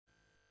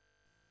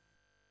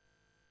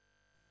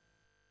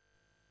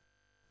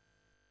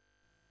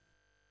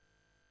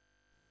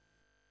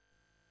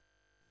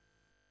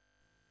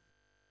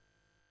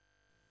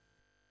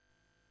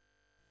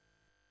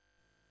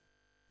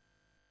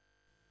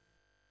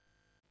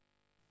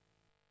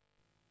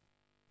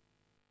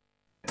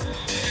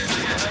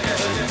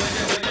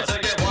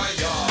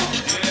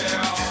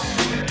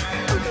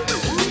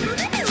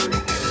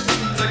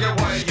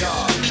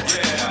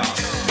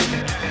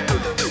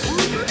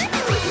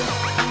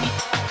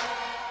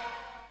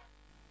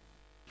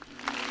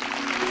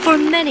For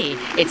many,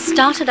 it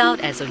started out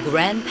as a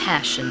grand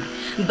passion,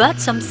 but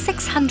some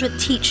 600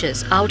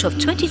 teachers out of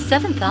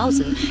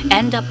 27,000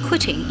 end up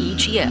quitting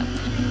each year.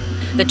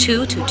 The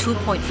 2 to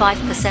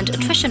 2.5%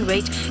 attrition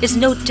rate is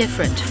no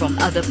different from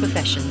other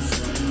professions.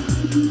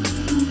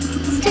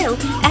 Still,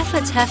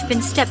 efforts have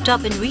been stepped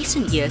up in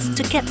recent years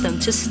to get them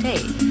to stay.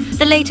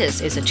 The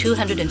latest is a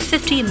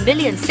 250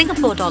 million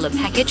Singapore dollar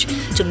package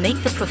to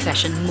make the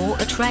profession more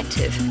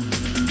attractive.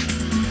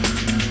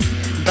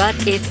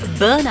 But if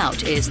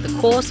burnout is the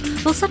cause,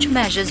 will such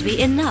measures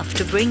be enough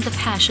to bring the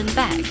passion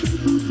back?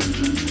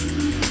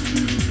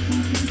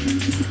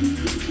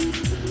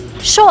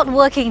 Short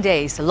working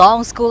days,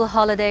 long school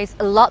holidays,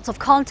 lots of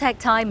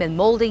contact time in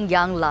moulding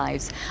young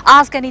lives.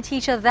 Ask any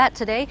teacher that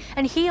today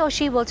and he or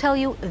she will tell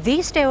you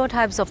these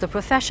stereotypes of the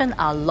profession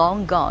are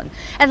long gone.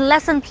 And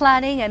lesson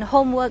planning and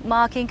homework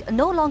marking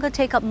no longer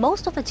take up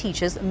most of the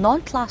teachers'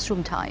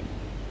 non-classroom time.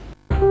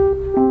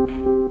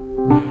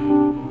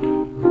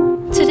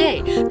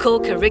 Today,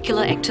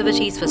 co-curricular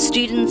activities for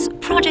students,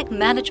 project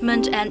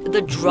management and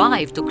the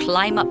drive to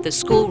climb up the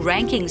school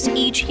rankings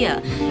each year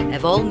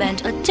have all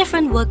meant a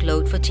different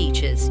workload for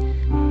teachers.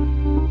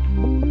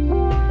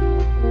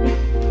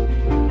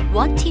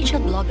 One teacher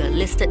blogger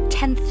listed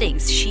 10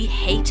 things she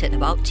hated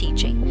about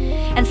teaching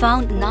and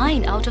found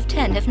 9 out of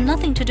 10 have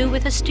nothing to do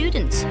with her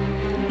students.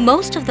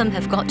 Most of them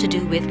have got to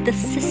do with the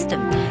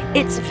system.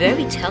 It's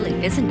very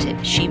telling, isn't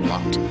it? She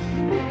blogged.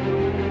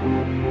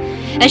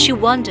 And she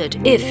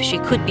wondered if she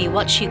could be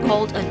what she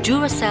called a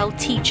Duracell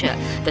teacher,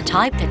 the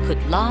type that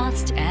could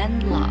last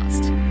and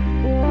last.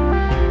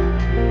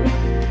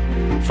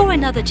 For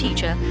another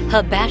teacher,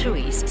 her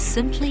batteries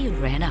simply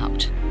ran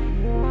out.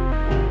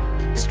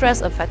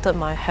 Stress affected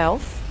my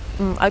health.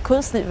 I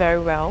couldn't sleep very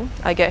well.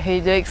 I get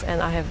headaches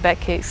and I have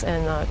backaches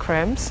and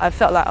cramps. I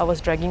felt like I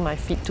was dragging my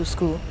feet to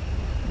school.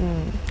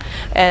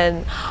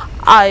 And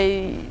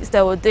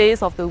there were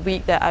days of the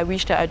week that I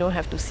wished that I don't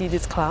have to see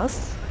this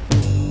class.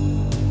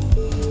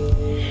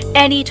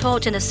 Annie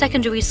taught in a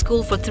secondary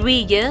school for 3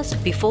 years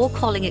before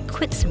calling it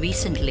quits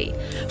recently.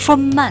 For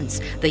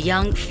months, the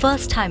young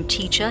first-time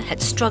teacher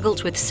had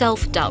struggled with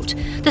self-doubt.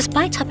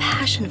 Despite her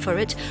passion for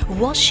it,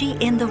 was she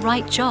in the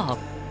right job?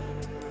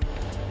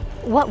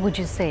 What would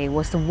you say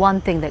was the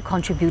one thing that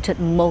contributed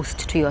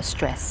most to your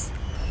stress?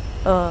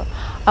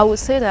 I would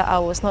say that I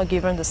was not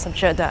given the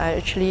subject that I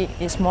actually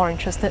is more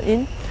interested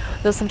in.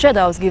 The subject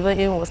that I was given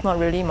in was not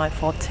really my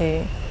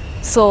forte.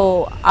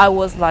 So I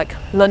was like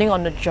learning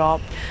on the job,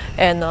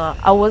 and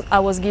I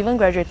was given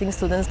graduating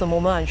students the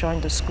moment I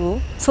joined the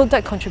school. So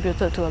that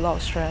contributed to a lot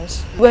of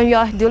stress. When you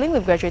are dealing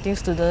with graduating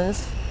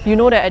students, you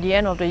know that at the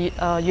end of the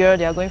year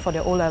they are going for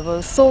their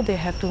O-levels, so they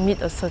have to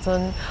meet a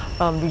certain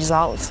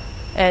result.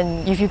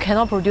 And if you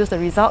cannot produce the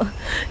result,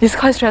 it's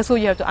quite stressful.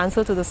 You have to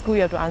answer to the school,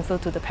 you have to answer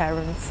to the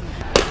parents.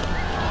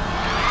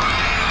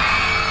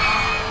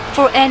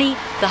 For Annie,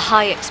 the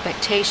high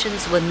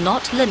expectations were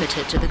not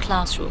limited to the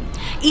classroom.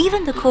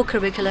 Even the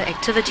co-curricular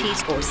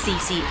activities, or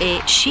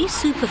CCA, she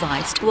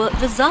supervised were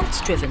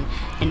results-driven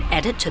and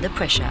added to the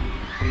pressure.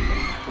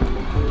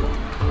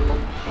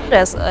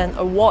 There's an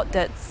award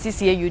that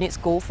CCA units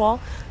go for,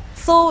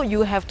 so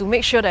you have to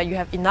make sure that you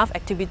have enough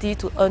activity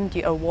to earn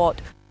the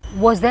award.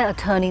 Was there a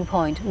turning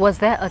point? Was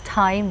there a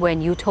time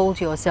when you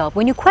told yourself,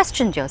 when you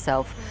questioned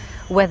yourself,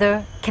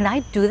 whether, can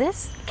I do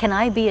this? Can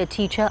I be a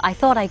teacher? I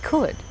thought I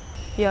could.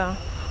 Yeah,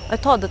 I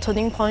thought the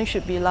turning point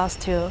should be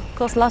last year,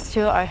 because last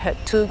year I had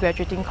 2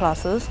 graduating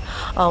classes.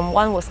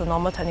 One was a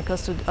normal technical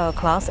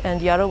class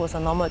and the other was a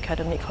normal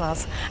academic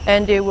class.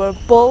 And they were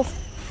both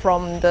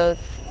from the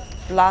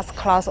last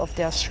class of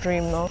their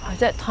stream. No? At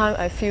that time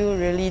I feel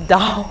really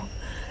down.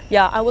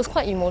 Yeah, I was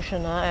quite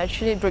emotional. I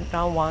actually broke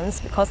down once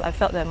because I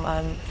felt that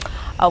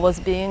I was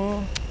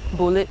being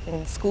bullied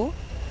in school.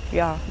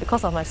 Yeah,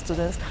 because of my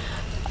students.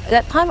 At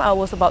that time I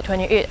was about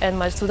 28 and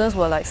my students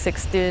were like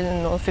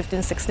 16,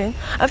 15, 16.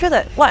 I feel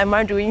that what am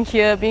I doing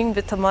here, being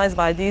victimized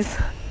by these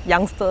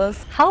youngsters?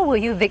 How were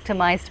you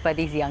victimized by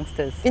these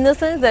youngsters? In the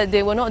sense that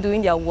they were not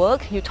doing their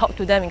work. You talk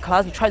to them in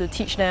class, you try to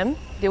teach them.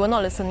 They were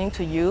not listening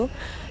to you.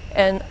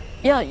 And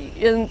yeah,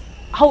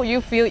 how would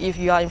you feel if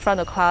you are in front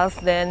of class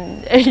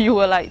then you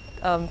were like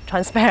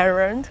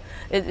transparent?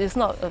 It's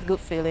not a good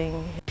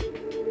feeling.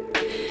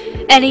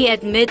 Annie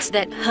admits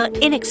that her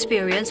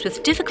inexperience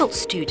with difficult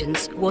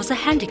students was a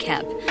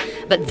handicap,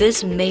 but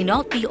this may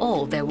not be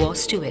all there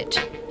was to it.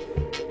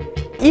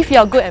 If you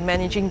are good at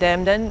managing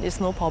them, then it's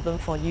no problem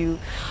for you.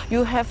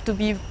 You have to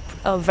be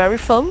very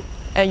firm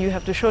and you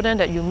have to show them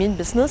that you mean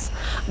business,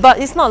 but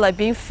it's not like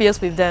being fierce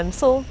with them.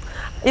 So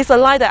it's a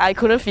lie that I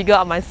couldn't figure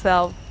out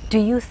myself. Do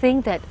you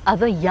think that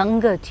other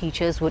younger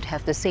teachers would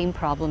have the same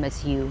problem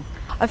as you?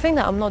 I think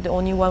that I'm not the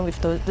only one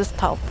with this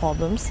type of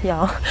problems,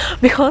 yeah.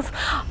 Because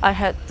I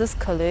had this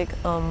colleague,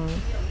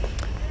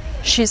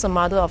 she's a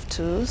mother of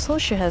 2, so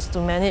she has to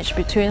manage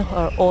between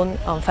her own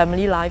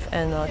family life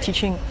and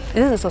teaching.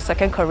 This is her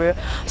second career.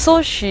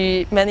 So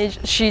she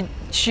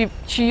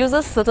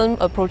uses certain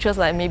approaches,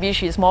 like maybe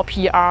she's more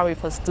PR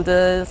with her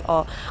students,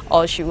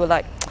 or she would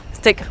like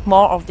take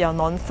more of their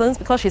nonsense.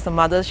 Because she's a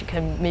mother,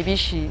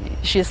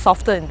 she's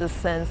softer in this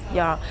sense,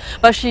 yeah.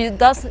 But she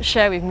does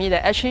share with me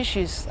that actually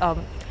she's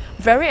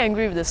very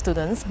angry with the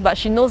students, but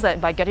she knows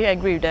that by getting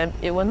angry with them,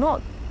 it will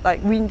not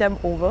like win them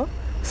over.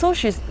 So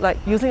she's like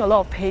using a lot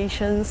of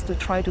patience to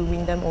try to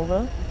win them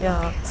over.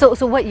 Yeah.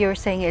 So what you're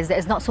saying is that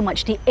it's not so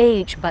much the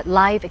age, but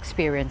life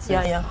experiences.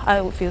 Yeah,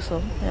 I would feel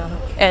so. Yeah,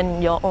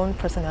 and your own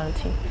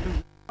personality.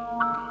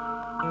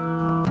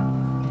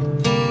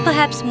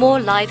 Perhaps more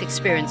life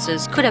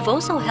experiences could have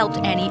also helped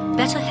Annie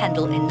better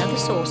handle another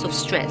source of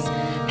stress: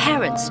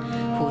 parents,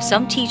 who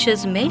some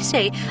teachers may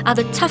say are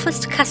the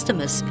toughest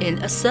customers in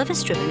a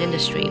service-driven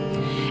industry.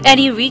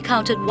 Annie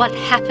recounted what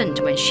happened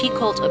when she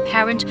called a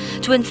parent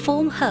to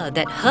inform her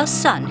that her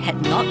son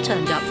had not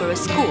turned up for a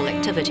school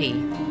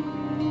activity.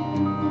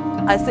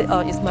 I said,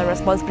 it's my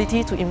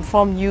responsibility to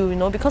inform you,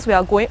 because we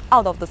are going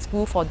out of the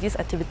school for this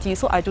activity,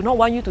 so I do not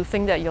want you to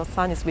think that your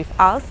son is with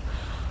us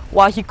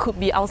while he could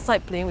be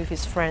outside playing with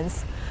his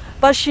friends.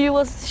 But she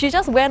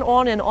just went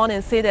on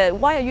and said that,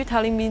 why are you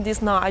telling me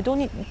this now? I don't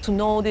need to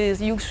know this.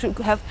 You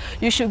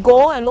should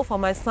go and look for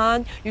my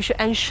son. You should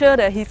ensure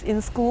that he's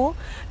in school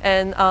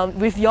and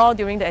with you all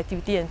during the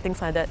activity and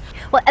things like that.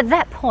 Well, at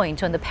that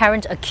point, when the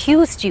parent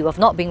accused you of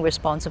not being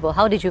responsible,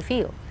 how did you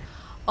feel?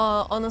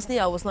 Honestly,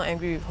 I was not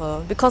angry with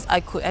her because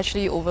I could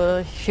actually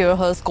overhear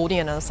her scolding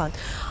another son.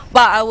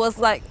 But I was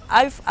like,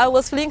 I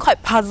was feeling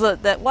quite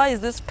puzzled that why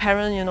is this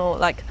parent,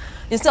 like,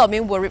 instead of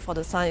being worried for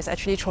the son, is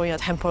actually throwing a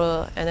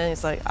temper, and then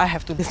it's like I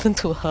have to listen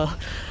to her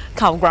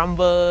kind of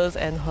grumbles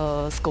and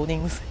her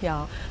scoldings.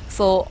 Yeah.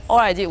 So all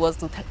I did was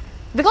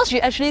because she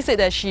actually said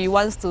that she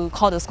wants to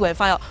call the school and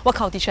find out what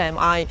kind of teacher am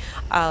I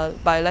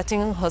by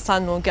letting her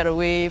son get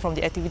away from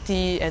the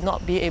activity and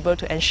not be able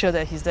to ensure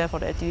that he's there for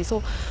the activity.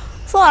 So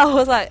I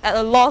was like at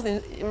a loss.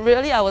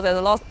 Really, I was at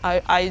a loss.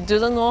 I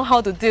didn't know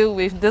how to deal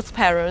with this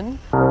parent.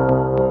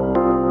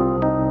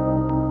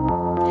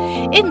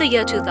 In the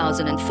year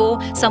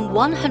 2004, some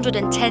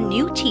 110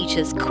 new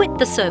teachers quit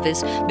the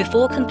service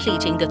before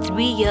completing the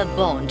 3-year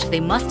bond they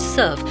must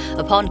serve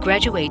upon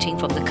graduating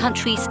from the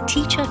country's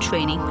teacher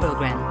training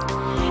program.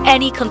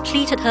 Annie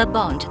completed her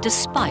bond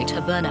despite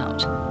her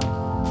burnout.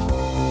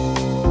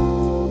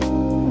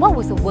 What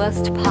was the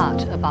worst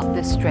part about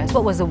this stress?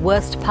 What was the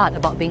worst part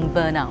about being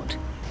burnout?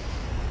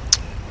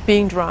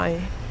 Being dry.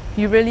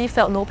 You really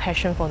felt no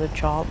passion for the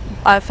job.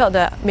 I felt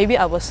that maybe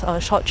I was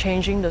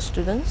shortchanging the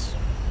students.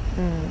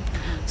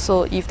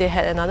 So if they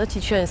had another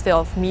teacher instead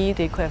of me,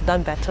 they could have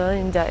done better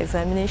in their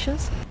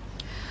examinations.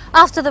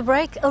 After the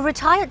break, a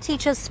retired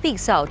teacher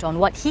speaks out on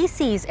what he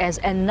sees as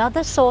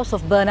another source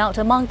of burnout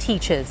among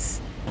teachers.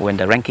 When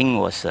the ranking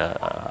was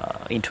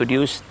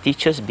introduced,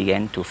 teachers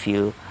began to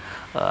feel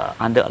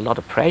under a lot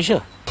of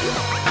pressure.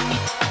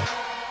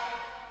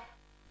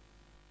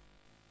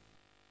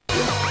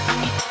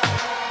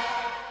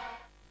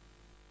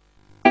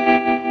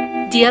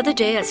 The other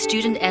day, a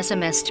student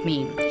SMS'd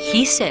me.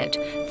 He said,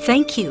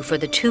 "Thank you for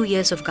the 2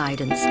 years of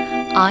guidance.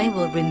 I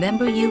will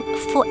remember you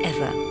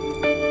forever."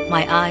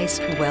 My eyes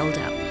welled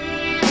up.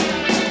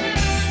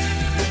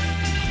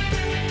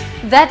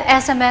 That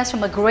SMS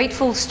from a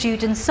grateful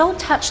student so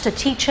touched a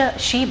teacher,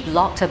 she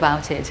blogged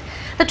about it.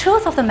 The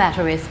truth of the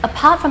matter is,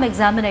 apart from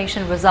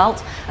examination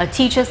results, a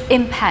teacher's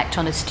impact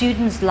on a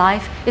student's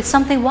life is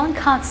something one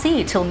can't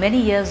see till many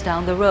years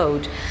down the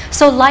road.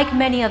 So like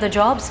many other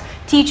jobs,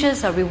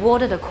 teachers are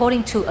rewarded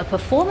according to a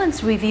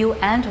performance review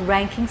and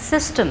ranking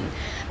system.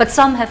 But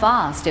some have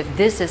asked if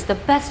this is the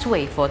best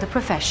way for the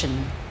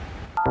profession.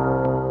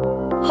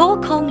 Ho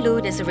Kong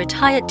Loon is a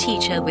retired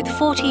teacher with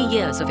 40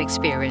 years of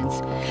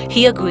experience.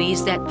 He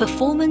agrees that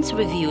performance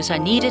reviews are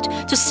needed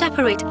to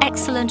separate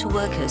excellent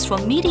workers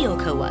from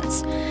mediocre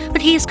ones.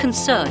 But he is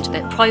concerned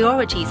that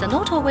priorities are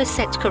not always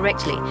set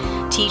correctly.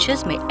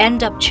 Teachers may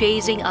end up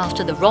chasing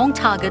after the wrong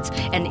targets,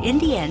 and in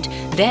the end,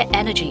 their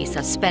energies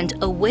are spent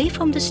away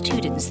from the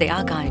students they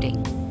are guiding.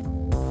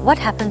 What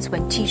happens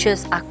when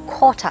teachers are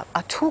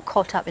too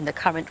caught up in the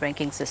current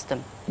ranking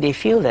system? They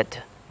feel that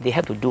they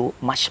have to do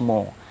much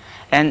more.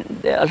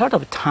 And a lot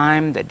of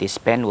time that they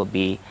spend will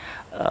be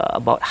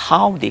about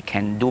how they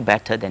can do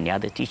better than the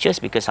other teachers,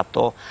 because after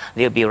all,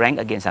 they'll be ranked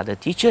against other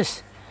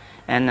teachers.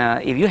 And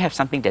if you have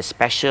something that's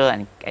special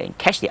and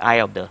catch the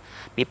eye of the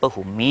people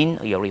who mean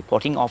your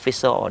reporting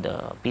officer or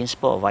the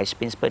principal or vice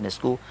principal in the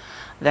school,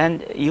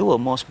 then you will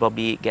most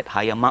probably get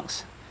higher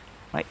marks,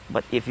 right?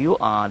 But if you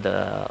are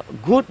the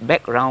good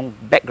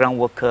background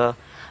worker,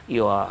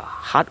 you are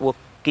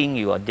hardworking,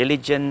 you are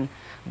diligent,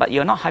 but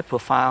you're not high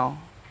profile,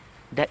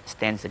 that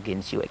stands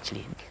against you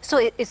actually. So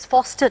it's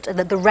fostered,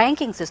 the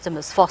ranking system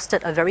has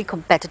fostered a very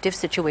competitive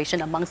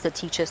situation amongst the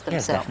teachers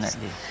themselves. Yes,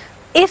 definitely.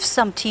 If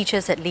some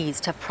teachers at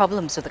least have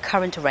problems with the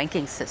current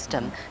ranking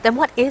system, then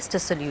what is the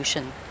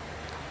solution?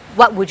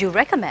 What would you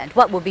recommend?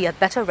 What would be a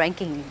better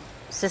ranking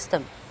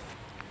system?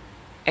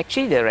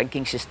 Actually, the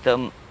ranking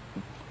system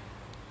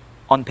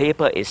on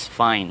paper is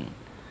fine,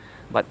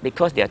 but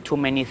because there are too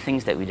many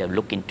things that we have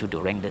looked into to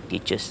rank the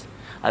teachers,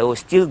 I will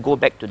still go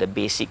back to the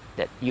basic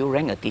that you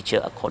rank a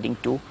teacher according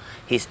to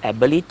his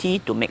ability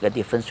to make a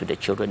difference to the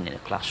children in the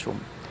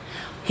classroom.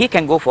 He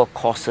can go for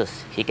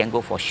courses, he can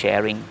go for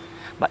sharing,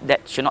 but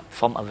that should not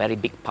form a very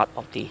big part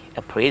of the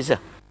appraiser.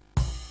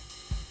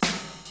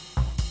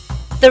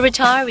 The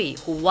retiree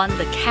who won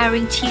the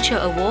Caring Teacher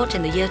Award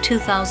in the year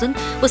 2000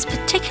 was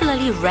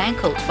particularly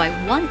rankled by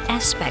one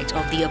aspect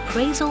of the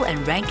appraisal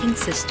and ranking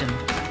system.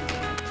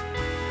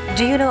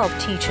 Do you know of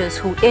teachers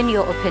who, in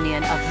your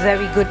opinion, are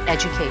very good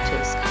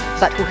educators,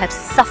 but who have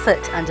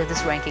suffered under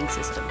this ranking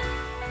system?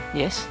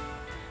 Yes,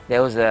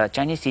 there was a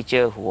Chinese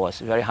teacher who was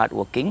very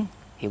hardworking.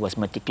 He was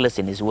meticulous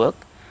in his work,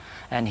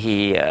 and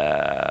he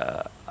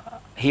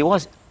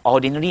was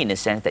ordinary in the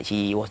sense that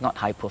he was not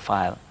high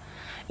profile.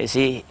 You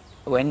see,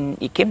 when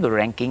it came to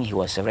ranking, he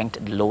was ranked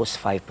at the lowest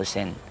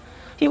 5%.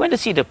 He went to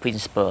see the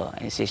principal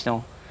and he says,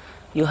 "No,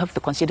 you have to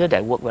consider that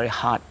I work very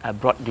hard. I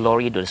brought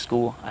glory to the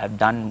school. I have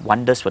done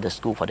wonders for the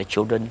school, for the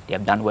children. They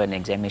have done well in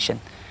examination."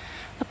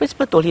 The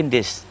principal told him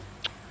this: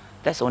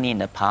 "That's only in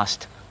the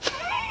past.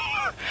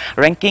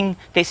 Ranking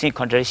takes into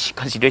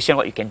consideration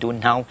what you can do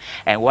now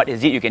and what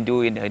is it you can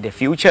do in the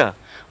future.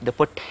 The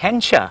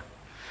potential."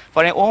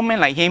 For an old man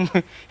like him,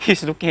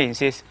 he's looking and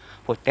says,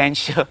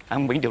 "Potential,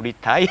 I'm going to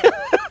retire."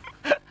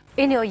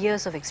 In your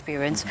years of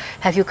experience,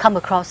 have you come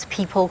across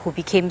people who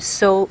became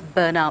so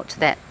burnt out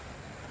that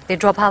they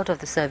drop out of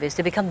the service,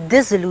 they become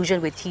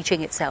disillusioned with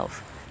teaching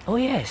itself? Oh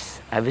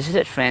yes, I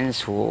visited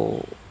friends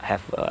who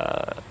have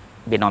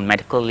been on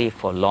medical leave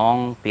for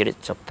long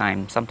periods of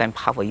time, sometimes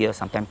half a year,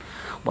 sometimes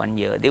 1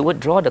 year. They would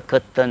draw the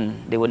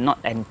curtain, they would not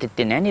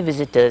entertain any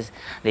visitors,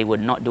 they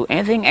would not do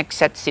anything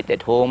except sit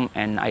at home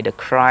and either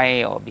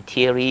cry or be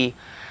teary.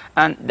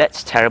 And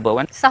that's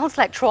terrible. Sounds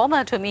like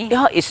trauma to me.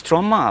 Yeah, it's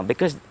trauma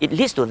because it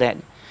leads to that.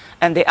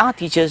 And there are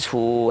teachers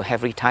who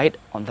have retired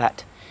on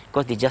that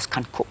because they just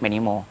can't cope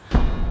anymore.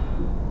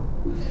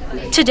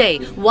 Today,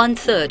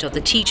 1/3 of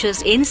the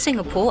teachers in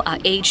Singapore are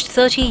aged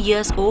 30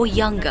 years or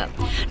younger.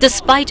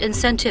 Despite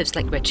incentives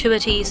like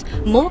gratuities,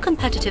 more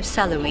competitive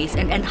salaries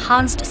and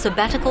enhanced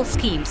sabbatical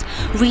schemes,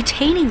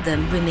 retaining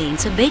them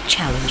remains a big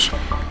challenge.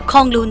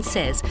 Kong Loon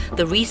says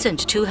the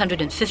recent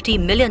 $250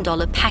 million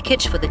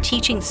package for the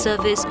teaching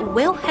service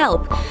will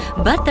help,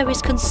 but there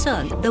is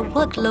concern the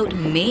workload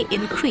may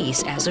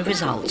increase as a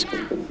result.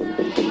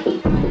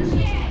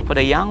 For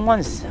the young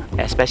ones,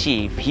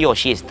 especially if he or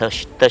she is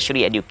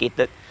tertiary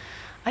educated,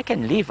 I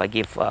can leave. I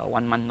give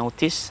 1 month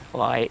notice,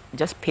 or I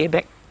just pay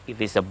back. If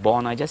it's a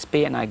bond, I just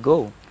pay and I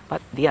go.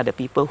 But they are the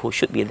people who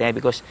should be there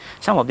because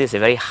some of these are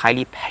very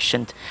highly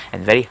passionate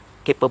and very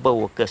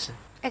capable workers.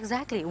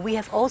 Exactly. We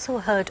have also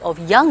heard of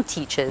young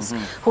teachers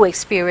who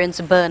experience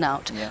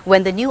burnout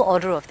when the new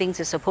order of things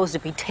is supposed to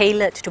be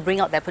tailored to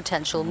bring out their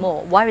potential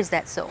more. Why is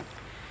that so?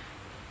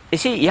 You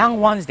see, young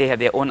ones, they have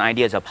their own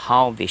ideas of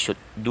how they should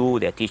do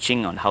their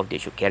teaching and how they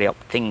should carry out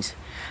things.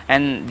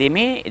 And they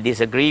may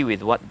disagree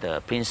with what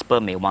the principal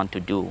may want to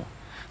do.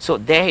 So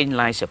therein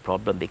lies a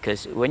problem,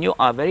 because when you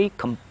are very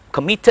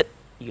committed,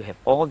 you have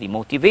all the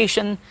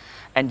motivation,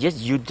 and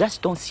you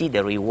just don't see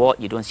the reward,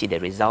 you don't see the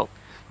result,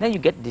 then you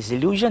get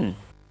disillusioned.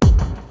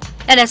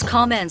 And as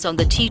comments on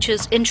the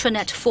teachers'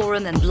 intranet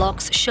forum and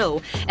blogs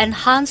show,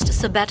 enhanced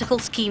sabbatical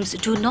schemes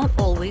do not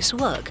always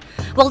work.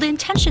 While the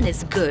intention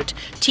is good,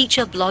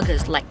 teacher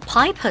bloggers like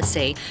Piper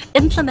say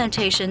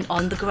implementation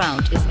on the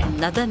ground is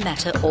another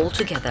matter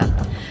altogether.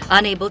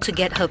 Unable to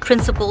get her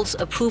principal's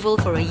approval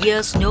for a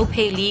year's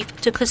no-pay leave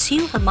to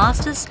pursue her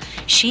master's,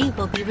 she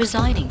will be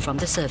resigning from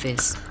the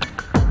service.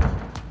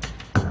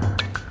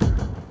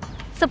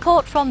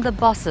 Support from the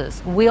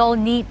bosses. We all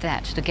need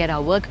that to get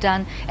our work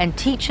done, and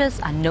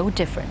teachers are no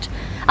different.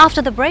 After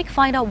the break,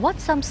 find out what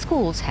some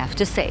schools have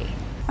to say.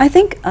 I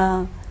think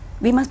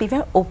we must be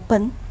very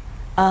open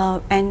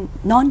and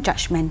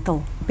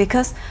non-judgmental,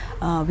 because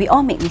we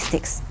all make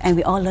mistakes and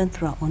we all learn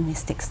through our own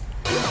mistakes.